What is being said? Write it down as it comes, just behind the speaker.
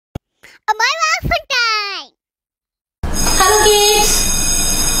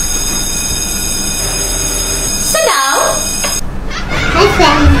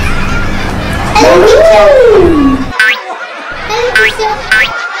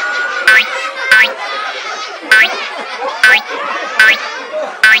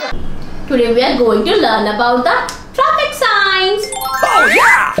Today we are going to learn about the traffic signs. Oh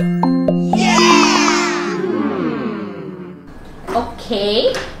yeah!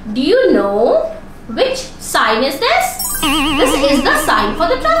 Okay, do you know which sign is this? This is the sign for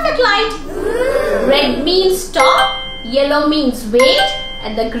the traffic light. Red means stop, yellow means wait,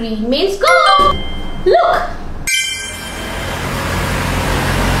 and the green means go. Look!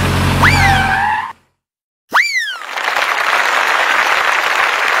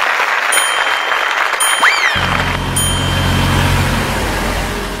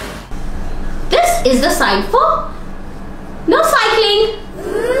 This is the sign for no cycling.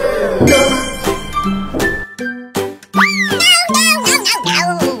 Look.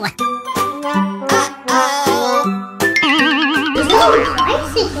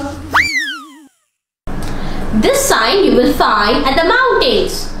 This sign you will find at the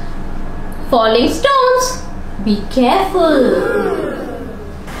mountains. Falling stones. Be careful.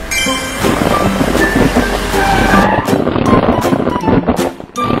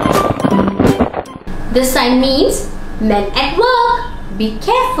 This sign means men at work. Be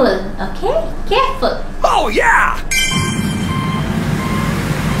careful, okay? Careful. Oh yeah!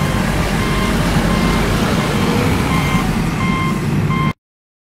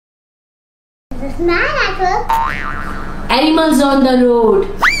 This is man at work. Animals on the road.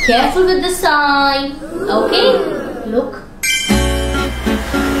 Careful with the sign. Okay? Look.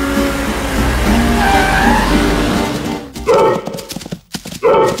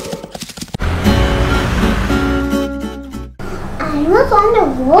 Animals on the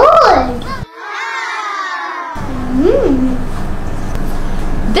road.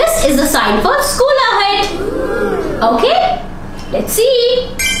 This is the sign for school ahead. Okay? Let's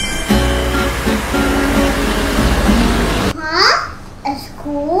see. Huh? A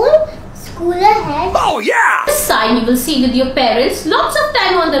school? School ahead? Oh yeah! This sign you will see with your parents lots of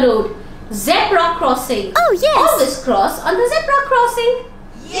time on the road. Zebra crossing. Oh yes. Always cross on the zebra crossing.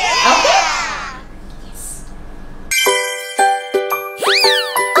 Yeah! Okay?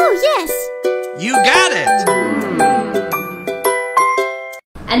 Oh yes. You got it!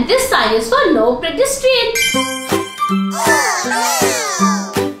 And this sign is for no pedestrian.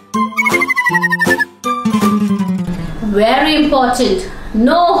 Very important.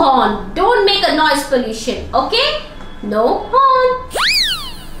 No horn. Don't make a noise pollution. Okay? No horn.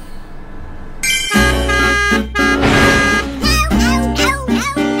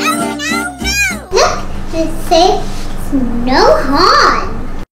 Look, it says no horn.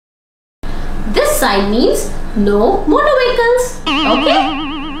 This sign means no motor vehicles. Okay?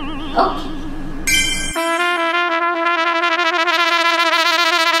 Okay.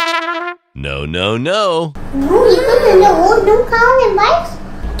 No, no, no. No vehicles in the road, no cars and bikes.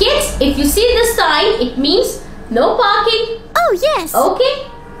 Kids, if you see this sign, it means no parking. Oh yes. Okay?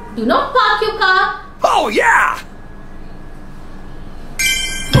 Do not park your car. Oh yeah!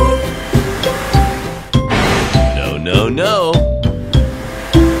 No, no, no.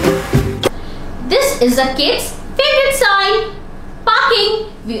 This is a kid's favorite sign. Parking.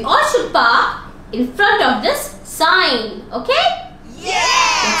 We all should park in front of this sign. Okay? Yeah!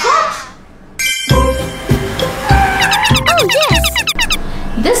 Let's watch. Oh yes.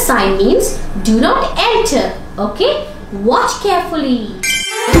 This sign means do not enter. Okay? Watch carefully.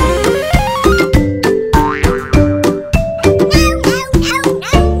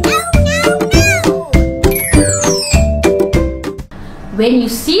 When you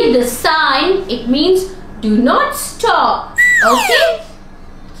see this sign, it means do not stop. Okay?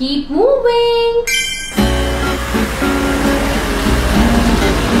 Keep moving.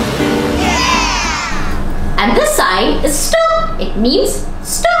 And this sign is stop. It means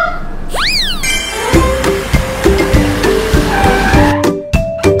stop.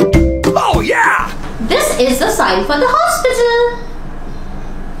 Oh yeah! This is the sign for the hospital.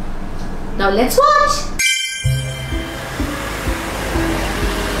 Now let's watch.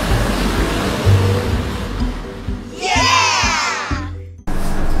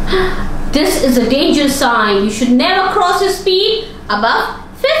 This is a danger sign. You should never cross your speed above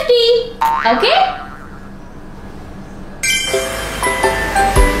 50. Okay?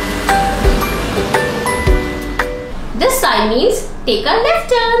 This sign means take a left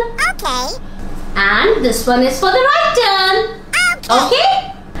turn. Okay. And this one is for the right turn.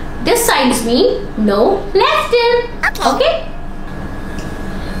 Okay? This signs mean no left turn. Okay?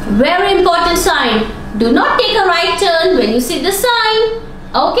 Very important sign. Do not take a right turn when you see the sign.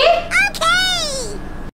 Okay?